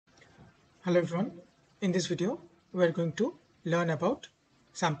Hello everyone. In this video, we are going to learn about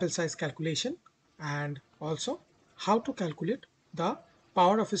sample size calculation and also how to calculate the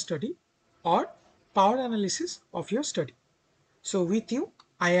power of a study or power analysis of your study. So with you,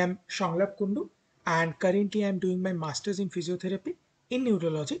 I am Shanglap Kundu and currently I am doing my Masters in Physiotherapy in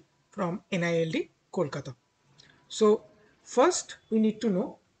Neurology from NILD, Kolkata. So first we need to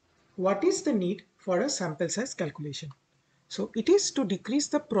know what is the need for a sample size calculation. So it is to decrease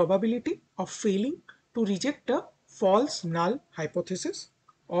the probability of failing to reject a false null hypothesis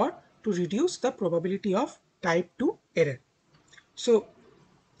or to reduce the probability of type 2 error. So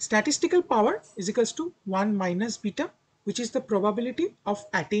statistical power is equals to 1 minus beta, which is the probability of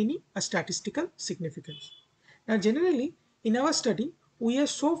attaining a statistical significance. Now generally in our study we are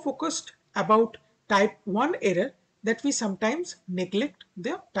so focused about type 1 error that we sometimes neglect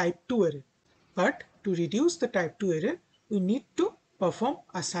the type 2 error. But to reduce the type 2 error we need to perform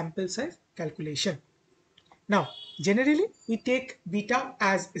a sample size calculation. Now generally we take beta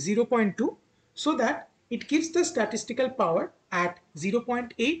as 0.2 so that it gives the statistical power at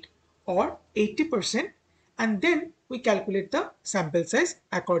 0.8 or 80%, and then we calculate the sample size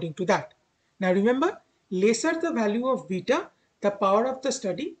according to that. Now remember, lesser the value of beta, the power of the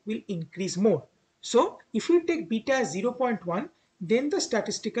study will increase more. So if we take beta as 0.1, then the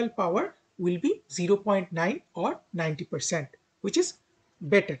statistical power will be 0.9 or 90%, which is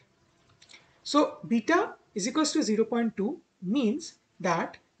better. So beta is equals to 0.2 means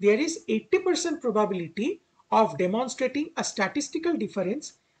that there is 80% probability of demonstrating a statistical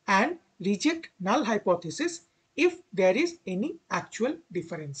difference and reject null hypothesis if there is any actual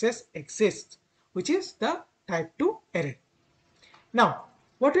differences exist, which is the type 2 error. Now,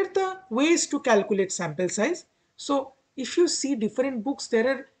 what are the ways to calculate sample size? So if you see different books, there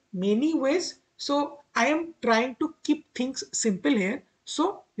are many ways. So I am trying to keep things simple here.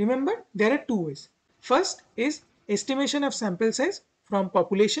 So remember, there are two ways. First is estimation of sample size from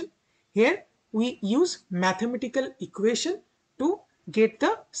population. Here we use mathematical equation to get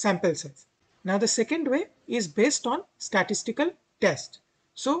the sample size. Now the second way is based on statistical test.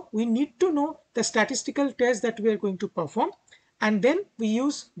 So we need to know the statistical test that we are going to perform, and then we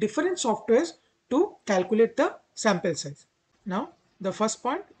use different softwares to calculate the sample size. Now the first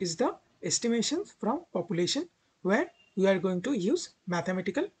point is the estimations from population, where we are going to use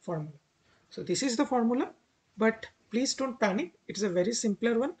mathematical formula. So this is the formula, but please don't panic, it's a very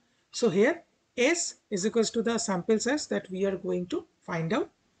simpler one. So here S is equals to the sample size that we are going to find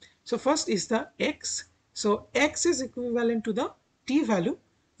out. So first is the X. So X is equivalent to the T value.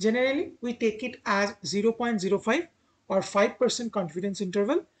 Generally we take it as 0.05 or 5% confidence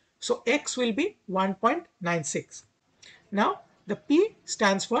interval. So X will be 1.96. Now the P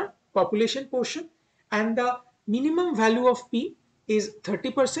stands for population portion, and the minimum value of P is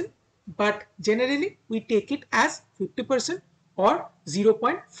 30%, but generally we take it as 50% or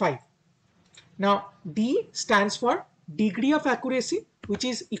 0.5. Now D stands for degree of accuracy, which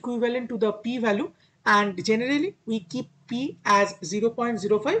is equivalent to the P value, and generally we keep P as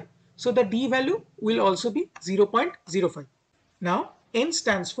 0.05, so the D value will also be 0.05. Now N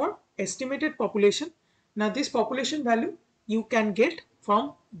stands for estimated population. Now this population value you can get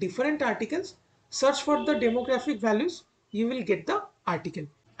from different articles. Search for the demographic values, you will get the article,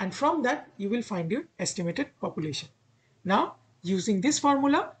 and from that you will find your estimated population. Now using this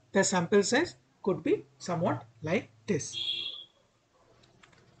formula, the sample size could be somewhat like this.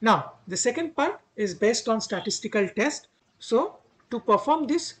 Now the second part is based on statistical test. So to perform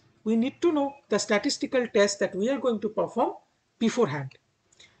this we need to know the statistical test that we are going to perform beforehand.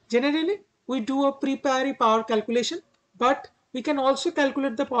 Generally we do a pre-priori power calculation, but we can also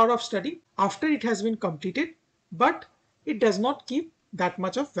calculate the power of study after it has been completed, but it does not keep that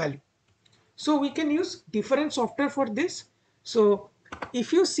much of value. So we can use different software for this. So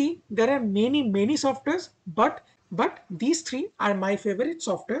if you see, there are many softwares, but these three are my favorite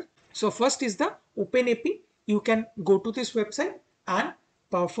software. So first is the OpenAP. You can go to this website and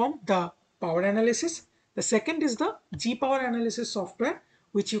perform the power analysis. The second is the G power analysis software,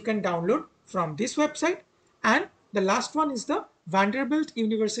 which you can download from this website. And the last one is the Vanderbilt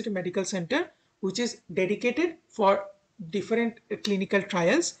University Medical Center, which is dedicated for different clinical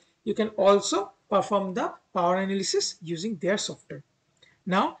trials. You can also perform the power analysis using their software.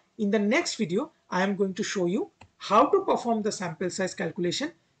 Now in the next video I am going to show you how to perform the sample size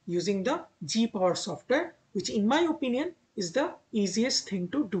calculation using the G power software, which in my opinion is the easiest thing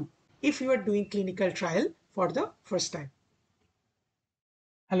to do if you are doing clinical trial for the first time.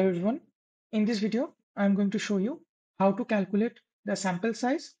 Hello everyone. In this video I am going to show you how to calculate the sample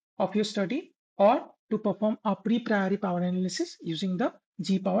size of your study or to perform a pre-priori power analysis using the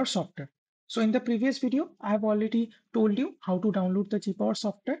G power software. So in the previous video, I have already told you how to download the GPower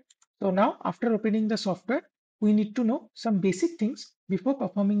software. So now after opening the software, we need to know some basic things before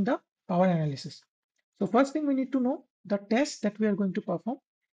performing the power analysis. So first thing we need to know the test that we are going to perform.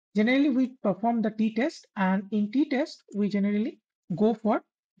 Generally, we perform the t-test, and in t-test, we generally go for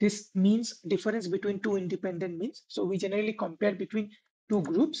this means difference between two independent means. So we generally compare between two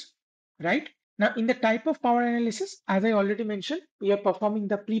groups, right? Now, in the type of power analysis, as I already mentioned, we are performing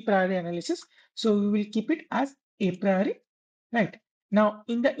the pre-priori analysis. So we will keep it as a priori, right? Now,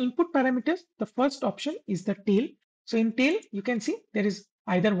 in the input parameters, the first option is the tail. So in tail, you can see there is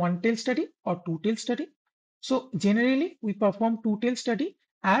either one tail study or two tail study. So generally, we perform two tail study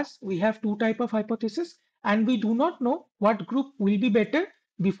as we have two type of hypothesis and we do not know what group will be better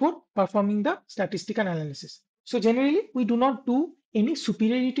before performing the statistical analysis. So generally, we do not do any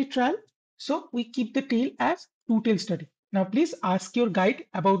superiority trial. So we keep the tail as two tail study. Now, please ask your guide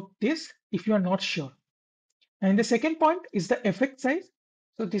about this if you are not sure. And the second point is the effect size.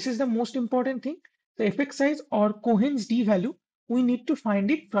 So this is the most important thing. The effect size or Cohen's d value, we need to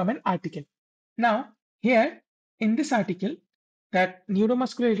find it from an article. Now, here in this article, that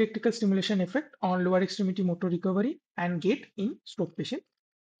neuromuscular electrical stimulation effect on lower extremity motor recovery and gait in stroke patient.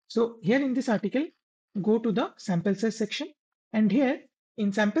 So here in this article, go to the sample size section, and here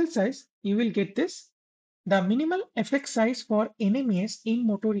in sample size, you will get this. The minimal effect size for NMES in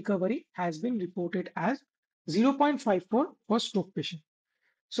motor recovery has been reported as 0.54 for stroke patient.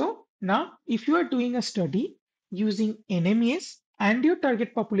 So now if you are doing a study using NMES and your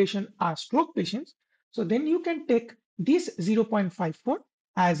target population are stroke patients, so then you can take this 0.54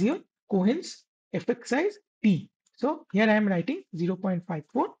 as your Cohen's effect size T. So here I am writing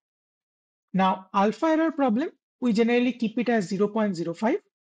 0.54. Now alpha error problem, we generally keep it as 0.05.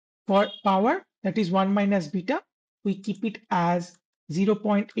 For power, that is 1 minus beta, we keep it as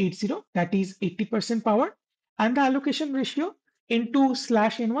 0.80, that is 80% power. And the allocation ratio into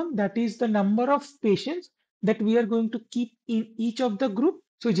slash n1, that is the number of patients that we are going to keep in each of the group.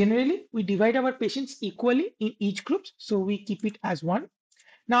 So generally, we divide our patients equally in each group. So we keep it as 1.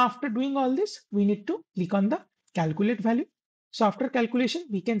 Now, after doing all this, we need to click on the calculate value. So after calculation,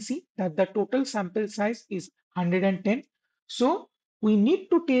 we can see that the total sample size is 110. So we need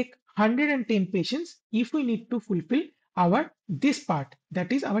to take 110 patients if we need to fulfill our this part,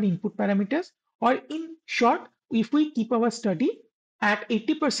 that is our input parameters, or in short, if we keep our study at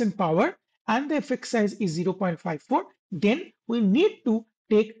 80% power and the effect size is 0.54, then we need to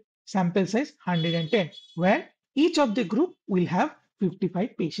take sample size 110, where each of the group will have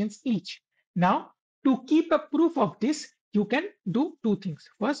 55 patients each. Now, to keep a proof of this, you can do two things.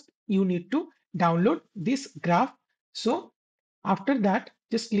 First, you need to download this graph. So after that,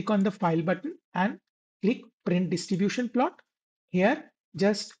 just click on the file button and click print distribution plot. Here,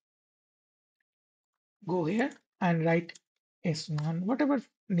 just go here and write S1, whatever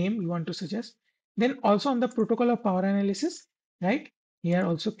name you want to suggest. Then also on the protocol of power analysis, right? Here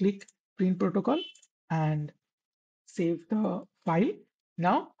also click print protocol and save the file.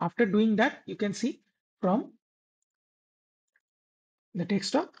 Now, after doing that, you can see from the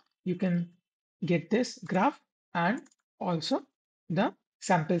desktop, you can get this graph and also the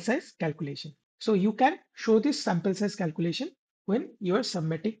sample size calculation. So you can show this sample size calculation when you are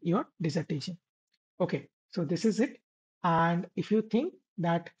submitting your dissertation. Okay, so this is it. And if you think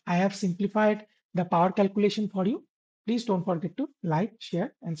that I have simplified the power calculation for you, please don't forget to like,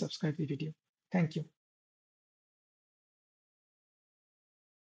 share, and subscribe the video. Thank you.